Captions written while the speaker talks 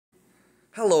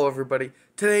Hello everybody.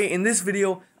 Today in this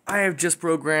video I have just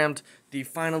programmed the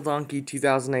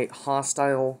Finaldonkey2008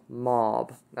 hostile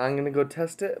mob. Now I'm gonna go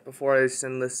test it before I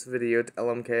send this video to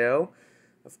LMKO,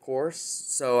 of course,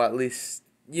 so at least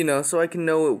so I can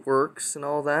know it works and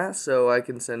all that, so I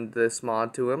can send this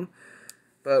mod to him.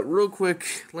 But real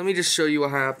quick, let me just show you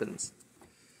what happens.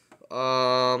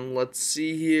 Let's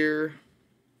see here.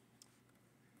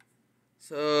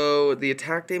 So the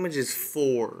attack damage is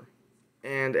 4.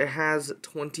 And it has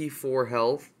 24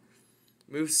 health.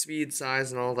 Move speed,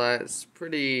 size, and all that is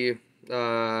pretty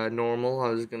normal. I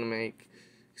was going to make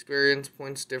experience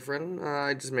points different.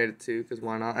 I just made it 2, because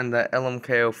why not? And the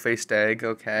LMKO faced egg,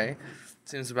 okay.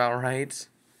 Seems about right.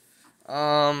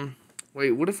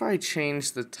 Wait, what if I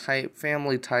change the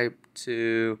family type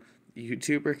to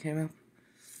YouTuber came up?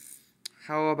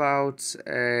 How about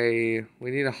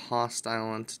we need a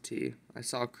hostile entity. I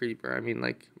saw creeper,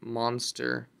 like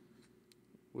monster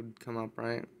would come up,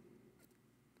 right?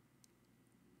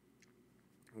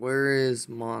 Where is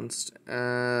monster?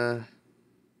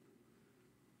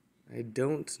 I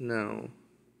don't know.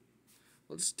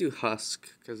 Let's do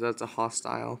husk, because that's a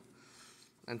hostile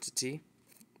entity.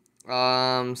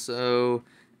 And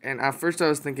at first I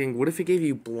was thinking, what if it gave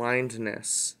you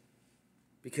blindness?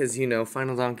 Because,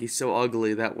 Final Donkey's so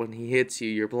ugly that when he hits you,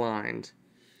 you're blind.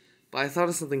 But I thought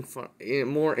of something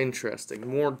more interesting,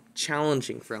 more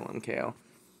challenging for LMKO.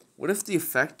 What if the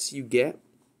effect you get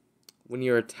when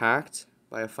you're attacked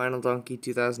by a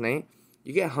Finaldonkey2008,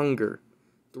 you get hunger?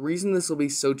 The reason this will be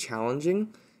so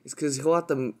challenging is because he'll have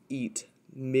to eat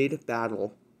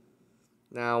mid-battle.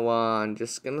 Now, I'm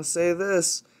just going to say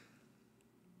this.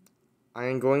 I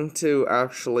am going to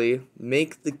actually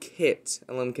make the kit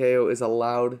LMKO is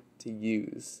allowed to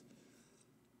use.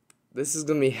 This is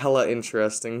going to be hella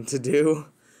interesting to do.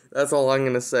 That's all I'm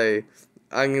going to say.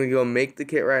 I'm going to go make the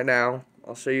kit right now.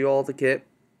 I'll show you all the kit.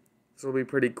 This will be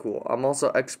pretty cool. I'm also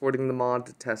exporting the mod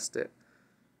to test it.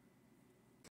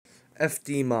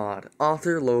 FD mod.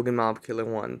 Author Logan Mob Killer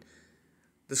 1.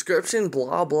 Description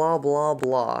blah blah blah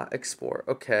blah. Export.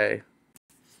 Okay.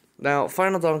 Now,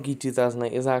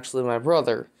 Finaldonkey2008 is actually my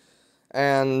brother.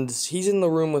 And he's in the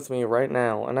room with me right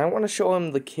now. And I want to show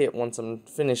him the kit once I'm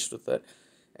finished with it.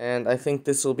 And I think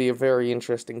this will be a very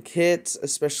interesting kit,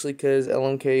 especially because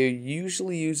LMKO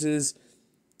usually uses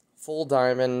full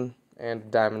diamond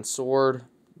and diamond sword,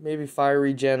 maybe fire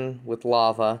regen with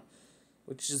lava,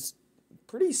 which is a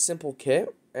pretty simple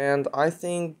kit, and I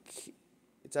think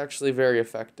it's actually very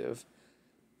effective.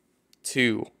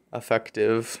 Too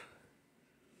effective.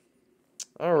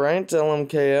 Alright,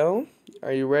 LMKO,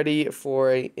 are you ready for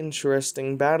an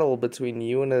interesting battle between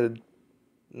you and I'm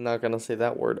not gonna say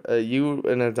that word, you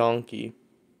and a donkey?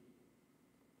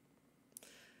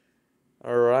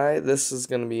 Alright, this is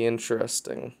gonna be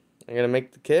interesting. I'm gonna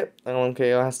make the kit.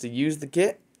 LMKO has to use the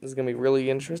kit. This is gonna be really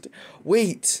interesting.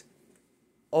 Wait!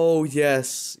 Oh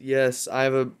yes, I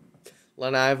have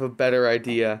a better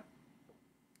idea.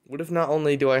 What if not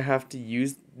only does he have to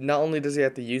use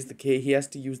the kit, he has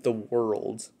to use the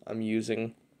world I'm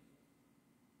using.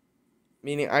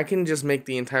 Meaning I can just make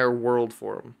the entire world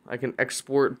for him. I can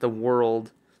export the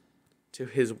world to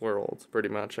his world, pretty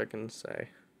much, I can say.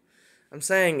 I'm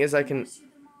saying is I can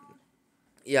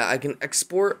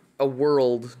export a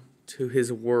world to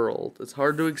his world. It's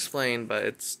hard to explain, but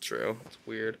it's true. It's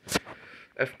weird.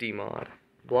 FD mod.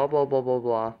 Blah, blah, blah, blah,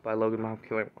 blah, by Logan Mob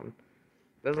Killer 1.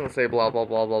 Doesn't say blah, blah,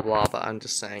 blah, blah, blah, but I'm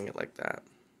just saying it like that.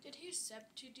 Did he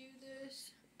accept to do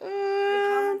this?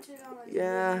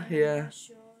 Yeah. Okay.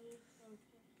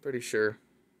 Pretty sure.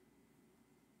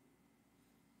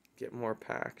 Get more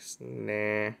packs.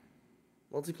 Nah.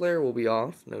 Multiplayer will be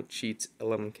off. No cheats,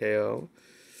 LMKO.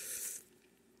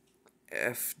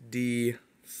 FD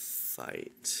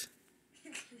fight.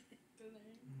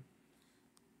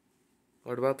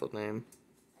 What about the name?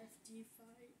 FD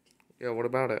fight. Yeah, what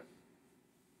about it?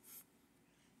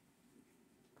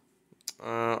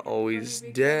 Always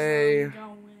day.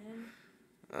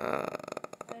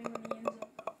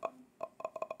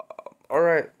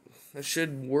 Alright. It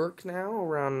should work now,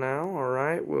 around now.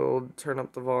 Alright, we'll turn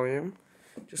up the volume.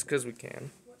 Just because we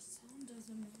can. What sound does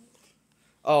it make?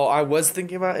 Oh, I was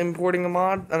thinking about importing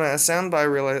a sound, but I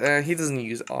realized he doesn't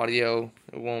use audio.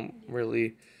 It won't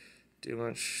really do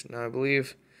much. No, I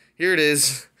believe. Here it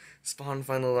is. Spawn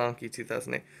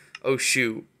Finaldonkey2008. Oh,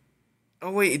 shoot.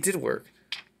 Oh, wait, it did work.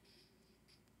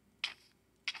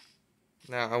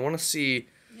 Now, I want to see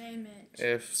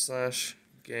if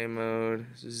 /game mode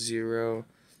 0.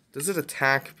 Does it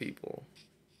attack people?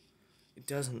 It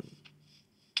doesn't.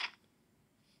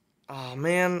 Oh,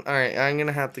 man. Alright, I'm going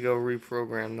to have to go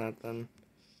reprogram that then.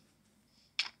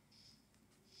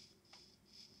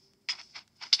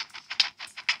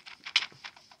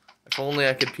 only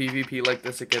I could PvP like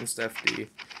this against FD.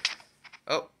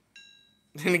 Oh.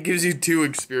 And it gives you 2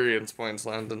 experience points,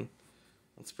 Landon.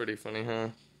 That's pretty funny, huh?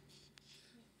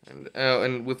 And oh,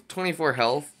 and with 24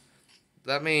 health,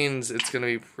 that means it's gonna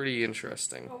be pretty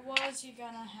interesting. But what is he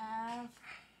gonna have?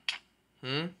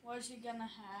 What is he gonna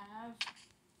have?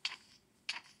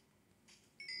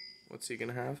 What's he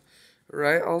gonna have?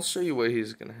 Right, I'll show you what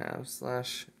he's gonna have.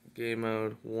 / game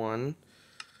mode 1.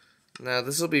 Now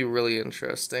this will be really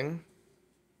interesting.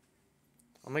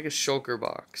 I'll make a shulker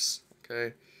box.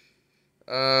 Okay.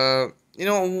 You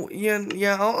know,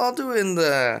 yeah, I'll do it in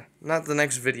the, not the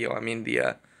next video, I mean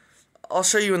I'll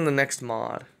show you in the next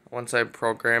mod, once I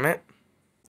program it.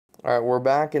 Alright, we're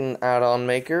back in add-on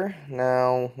maker.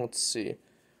 Now, let's see.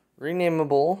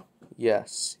 Renameable,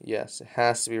 yes, it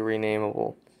has to be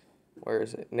renameable. Where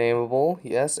is it? Nameable,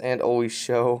 yes, and always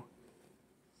show.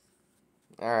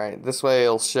 Alright, this way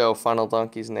it'll show Final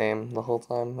Donkey's name the whole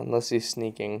time, unless he's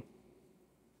sneaking.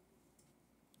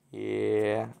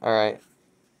 Yeah, alright.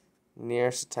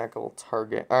 Nearest attackable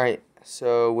target. Alright,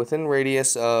 so within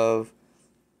radius of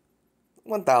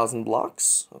 1,000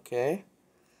 blocks, okay.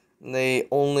 And they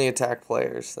only attack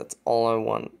players, that's all I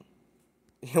want.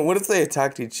 What if they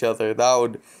attacked each other?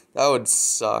 That would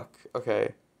suck.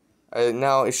 Okay.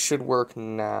 Now it should work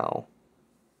now.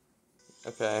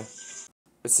 Okay.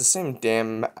 It's the same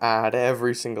damn ad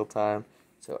every single time.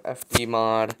 So FD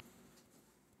mod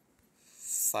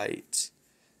fight.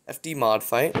 FD mod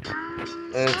fight.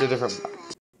 And it's a different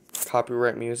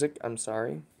copyright music. I'm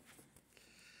sorry.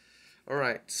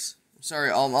 Alright.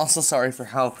 Sorry, I'm also sorry for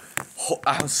how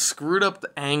screwed up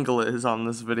the angle is on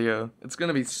this video. It's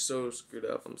gonna be so screwed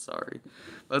up, I'm sorry.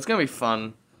 But it's gonna be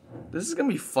fun. This is gonna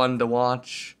be fun to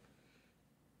watch.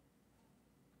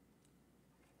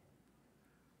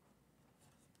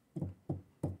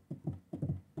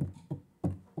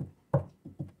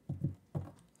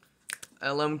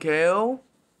 LMKO.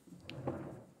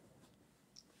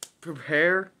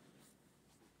 Prepare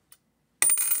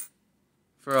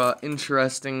for an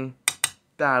interesting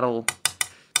battle.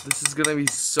 This is gonna be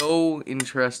so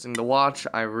interesting to watch.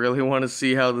 I really want to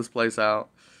see how this plays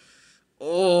out.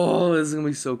 Oh, this is gonna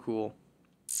be so cool.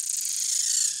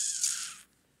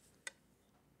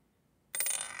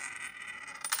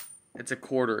 It's a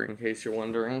quarter, in case you're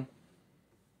wondering.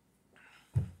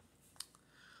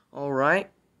 All right.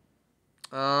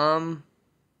 Come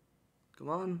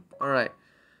on. All right.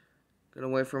 Gonna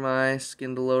wait for my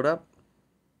skin to load up.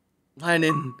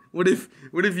 Lynan, what if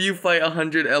you fight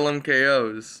 100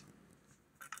 LMKOs?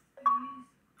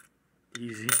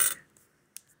 Easy.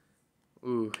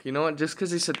 Ooh, you know what? Just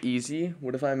because he said easy,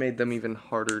 what if I made them even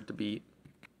harder to beat?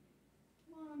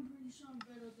 Well, I'm pretty sure I'm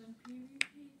better than PvP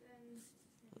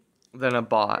Than a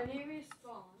bot. Can he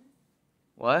respawn?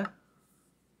 What?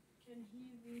 Can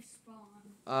he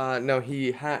respawn? No,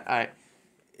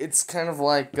 it's kind of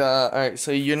like, alright,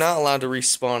 so you're not allowed to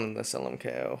respawn in this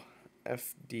LMKO.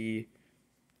 FD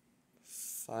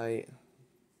fight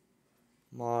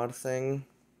mod thing.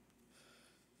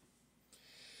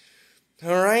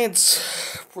 Alright, it's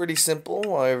pretty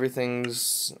simple.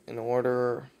 Everything's in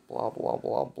order. Blah, blah,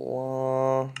 blah,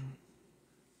 blah.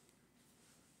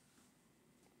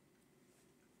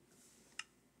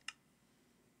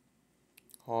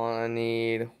 All I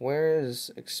need, where is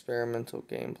experimental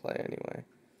gameplay anyway?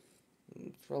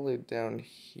 It's probably down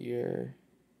here.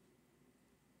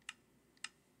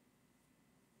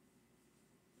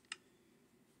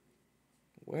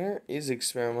 Where is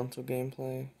experimental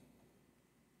gameplay?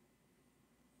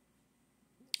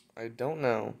 I don't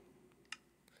know.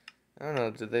 I don't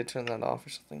know, did they turn that off or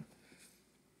something?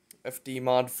 FD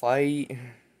mod fight.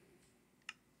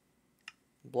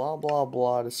 Blah blah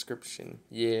blah description.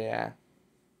 Yeah.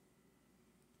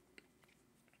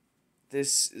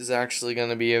 This is actually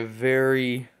gonna be a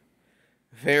very,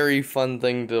 very fun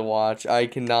thing to watch. I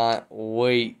cannot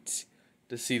wait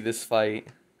to see this fight.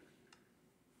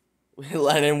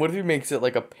 Lennon, what if he makes it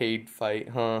like a paid fight,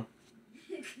 huh?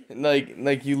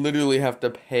 like you literally have to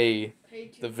pay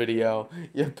the video.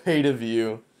 You pay to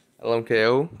view.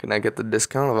 LMKO, can I get the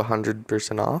discount of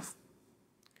 100% off?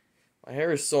 My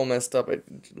hair is so messed up.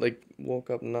 I woke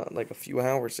up not like a few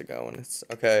hours ago, and it's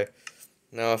okay.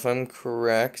 Now, if I'm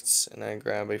correct, and I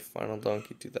grab a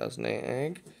Finaldonkey2008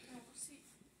 egg,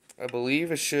 I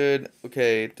believe it should.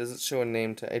 Okay, does it show a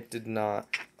name tag? It did not.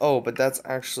 Oh, but that's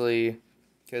actually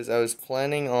because I was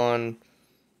planning on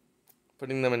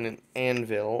putting them in an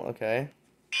anvil. Okay,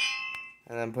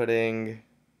 and then putting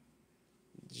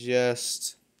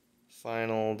just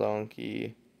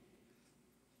Finaldonkey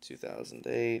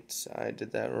 2008. I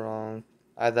did that wrong.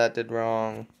 That did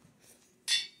wrong.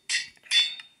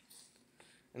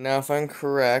 And now if I'm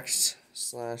correct,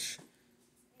 slash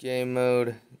game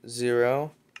mode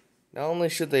 0, not only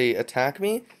should they attack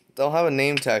me, they'll have a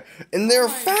name tag. And they're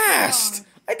fast! God.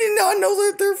 I did not know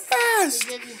that they're fast!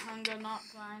 They give you hunger, not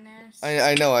blindness.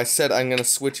 I know, I said I'm gonna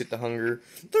switch it to hunger.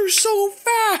 They're so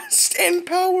fast and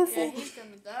powerful! Yeah, he's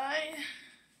gonna die.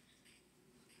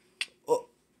 Oh,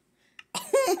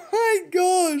 oh my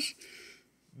gosh!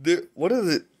 What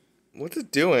is it? What's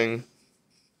it doing?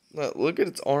 Look at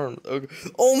its arm. Oh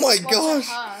my gosh!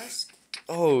 Husk.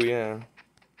 Oh yeah.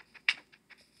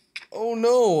 Oh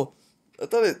no! I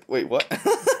thought it. Wait, what?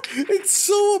 It's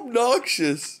so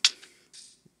obnoxious.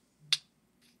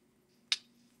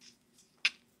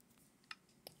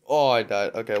 Oh, I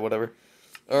died. Okay, whatever.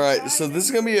 Alright, so this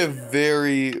is gonna be a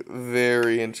very,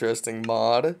 very interesting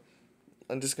mod.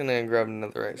 I'm just gonna grab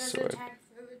another ice sword.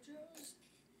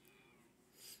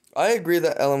 I agree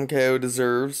that LMKO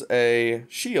deserves a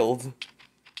shield.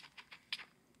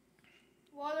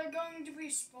 Well, they're going to be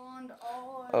spawned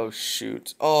all. Oh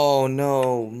shoot. Oh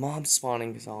no, mob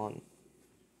spawning is on.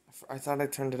 I thought I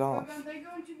turned it off. But they're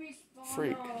going to be spawned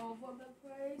Freak. all over the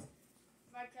place,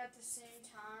 like at the same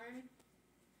time.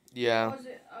 Yeah. What was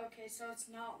it? Okay, so it's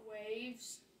not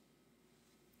waves.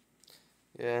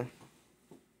 Yeah.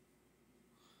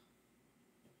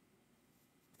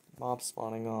 Mob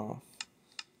spawning off.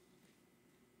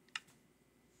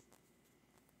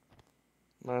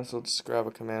 Might as well just grab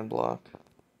a command block.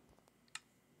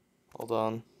 Hold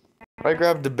on. I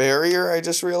grabbed the barrier, I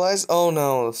just realized. Oh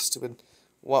no, stupid.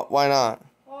 What? Why not?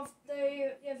 Well,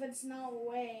 if it's not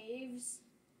waves,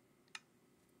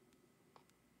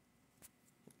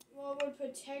 well, it would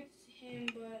protect him,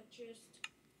 but just.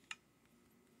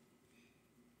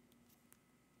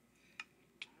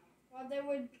 Well, they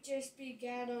would just be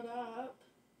gathered up.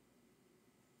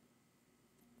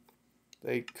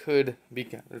 They could be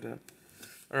gathered up.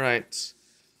 Alright.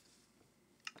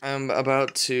 I'm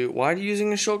about to... Why are you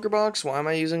using a shulker box? Why am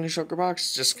I using a shulker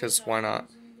box? Just because, why not?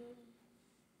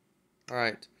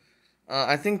 Alright.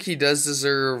 I think he does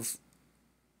deserve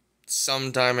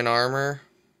some diamond armor.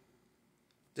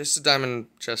 Just a diamond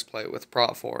chestplate with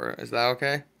prot 4. Is that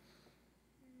okay?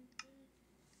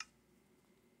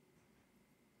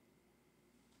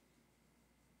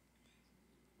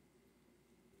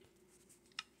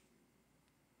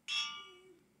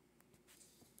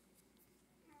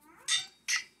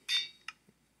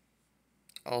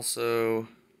 Also,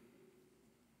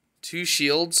 2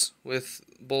 shields with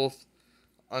both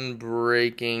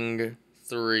Unbreaking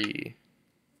 3.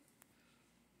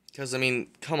 Because, I mean,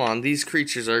 come on, these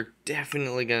creatures are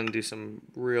definitely going to do some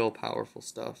real powerful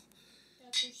stuff.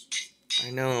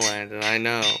 I know, Landon, I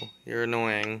know. You're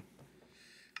annoying.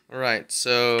 Alright,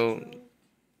 so...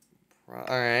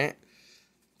 Alright.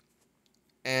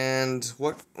 And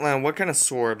what kind of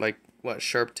sword? Like, what,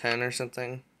 sharp 10 or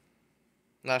something?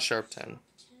 Not sharp 10.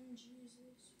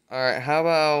 Alright, how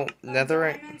about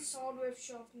netherite? Diamond sword with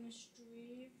sharpness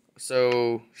 3.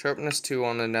 So, sharpness 2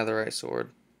 on the netherite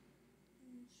sword.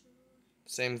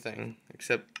 Same thing,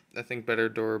 except I think better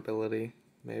durability,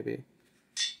 maybe.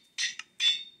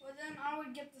 Well, then I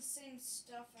would get the same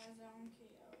stuff as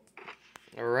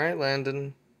LMKO. Alright,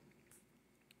 Landon.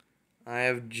 I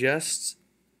have just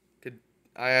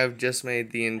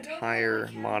made the entire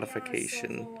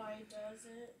modification.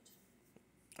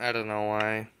 I don't know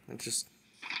why. It just...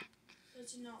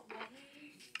 Does he not want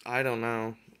me? I don't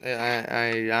know.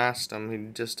 I asked him. He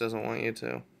just doesn't want you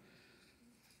to.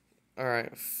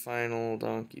 Alright,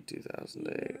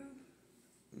 Finaldonkey2008.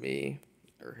 Me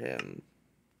or him.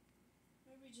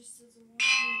 Maybe just doesn't want me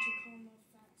to call him a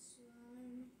fat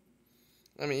slime.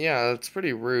 I mean, yeah, that's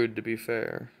pretty rude to be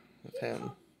fair with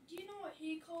him. Do you know what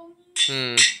he called me?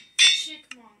 A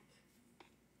chickmunk.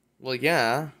 Well,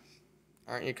 yeah.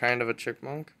 Aren't you kind of a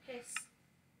chickmunk? Piss.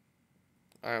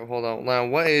 Alright, hold on. Now,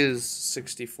 what is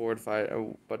 64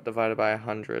 divided by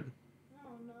 100? I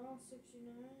don't know,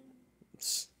 69.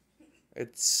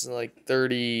 It's like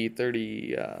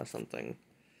 30 something.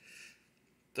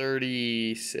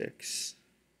 36.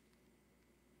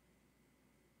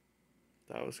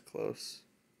 That was close.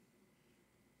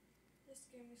 This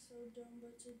game is so dumb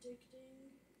but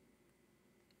addicting.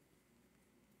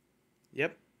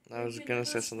 Yep, I was gonna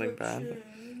say something bad.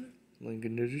 Link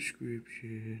in the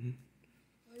description.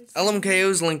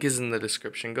 LMKO's link is in the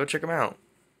description. Go check him out.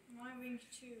 My link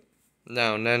too.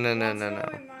 No. My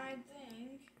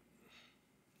thing.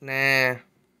 Nah.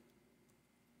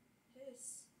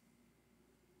 Piss.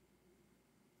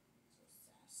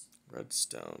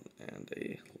 Redstone and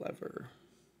a lever.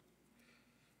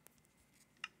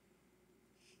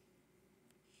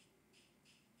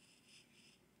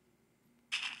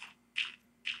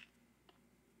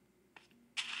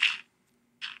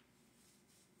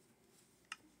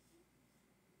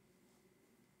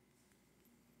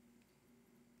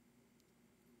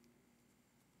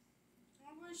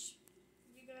 wish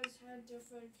you guys had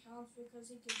different accounts because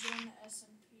he could join the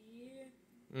SMP.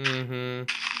 Mm-hmm.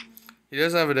 He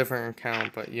does have a different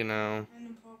account, but you know.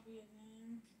 Inappropriate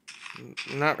name.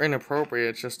 Not inappropriate,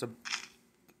 it's just a...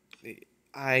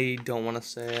 I don't want to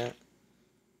say it.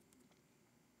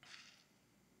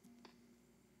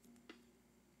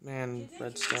 Man,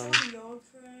 Redstone.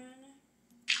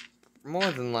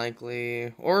 More than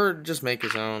likely. Or just make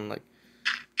his own, like,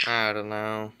 I don't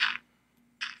know.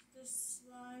 The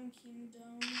Slime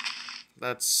Kingdom.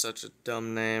 That's such a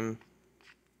dumb name.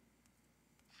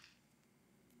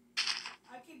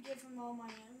 I could give him all my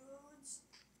emeralds.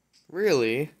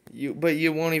 Really? But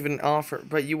you won't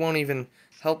even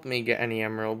help me get any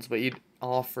emeralds, but you'd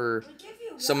offer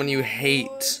someone you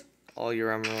hate all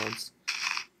your emeralds.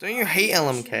 Don't you hate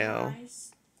LMKO?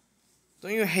 Nice.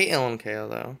 Don't you hate LMKO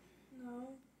though? No.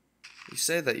 You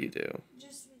say that you do.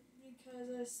 Just because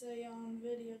I say on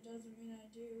video doesn't mean I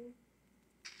do.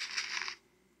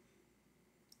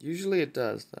 Usually it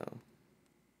does though.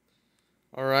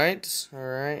 Alright,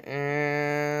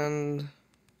 and...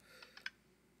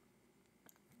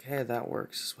 Okay, that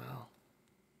works as well.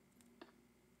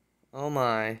 Oh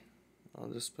my. I'll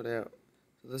just put out.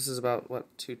 So this is about,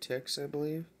 what, 2 ticks, I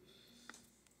believe?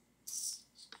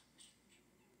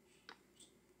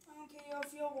 Okay,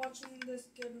 if you're watching this,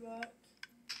 good luck.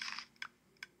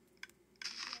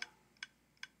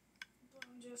 But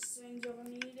I'm just saying you'll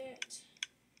need it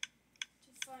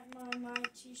to fight my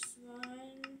mighty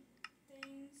slime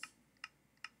things.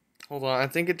 Hold on, I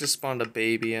think it just spawned a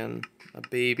baby in. A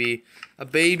baby,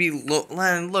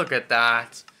 look at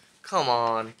that. Come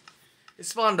on. It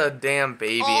spawned a damn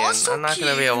baby in. So I'm not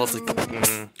gonna be able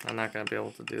to, I'm not gonna be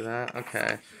able to do that.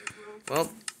 Okay.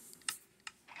 Well.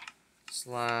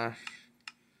 Slash.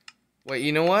 Wait,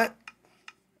 you know what?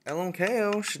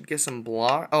 LMKO should get some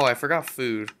block. Oh, I forgot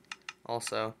food.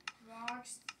 Also.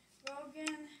 Rocks.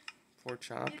 Logan. Pork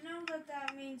chop. You know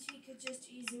that means he could just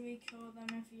easily kill them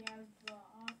if he has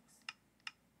blocks.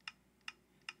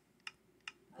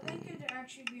 I think it'd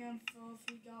actually be unfair if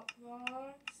he got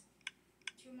blocks.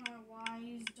 To my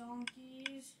wise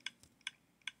donkeys.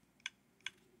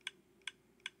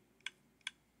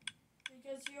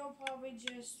 Because he'll probably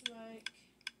just like,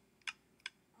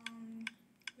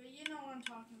 but you know what I'm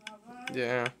talking about, right?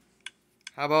 Yeah.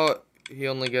 How about he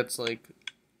only gets like,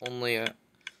 how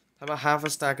about half a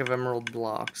stack of emerald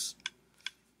blocks?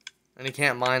 And he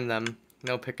can't mine them.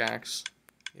 No pickaxe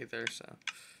either, so.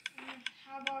 And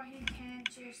how about he can't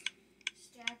just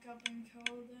stack up and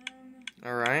kill them?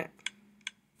 Alright.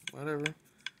 Whatever.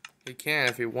 He can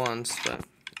if he wants, but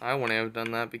I wouldn't have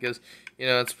done that because, you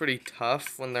know, it's pretty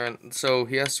tough when they're in, so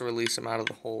he has to release them out of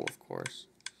the hole, of course.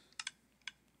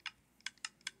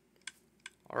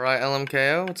 Alright,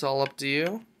 LMKO, it's all up to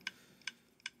you.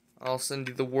 I'll send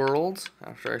you the world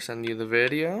after I send you the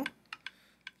video.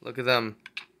 Look at them.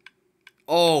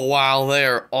 Oh, wow,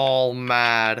 they're all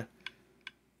mad.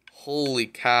 Holy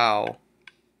cow.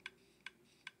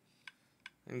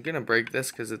 I'm gonna break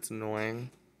this because it's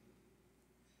annoying.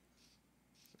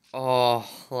 Oh,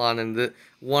 hold on, and the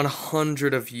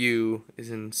 100 of you is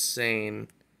insane.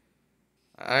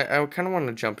 I kind of want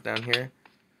to jump down here.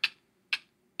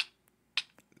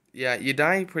 Yeah, you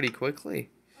die pretty quickly.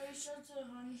 Are you sure it's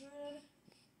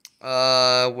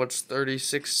 100? What's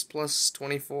 36 plus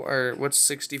 24, or what's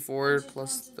 64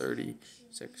 plus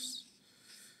 36?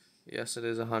 Yes, it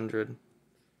is 100.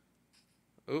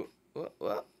 Oh,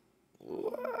 what?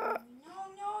 No.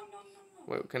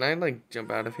 Wait, can I, like, jump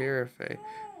out of here if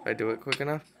I do it quick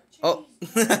enough? Oh,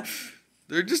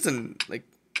 they're just in, like,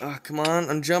 oh, come on,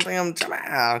 I'm jumping.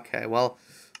 Ah, okay, well,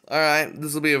 alright,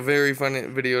 this will be a very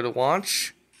fun video to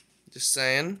watch. Just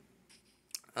saying.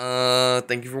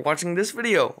 Thank you for watching this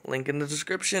video. Link in the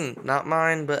description. Not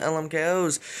mine, but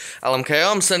LMKO's.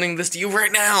 LMKO, I'm sending this to you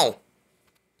right now.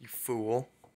 You fool.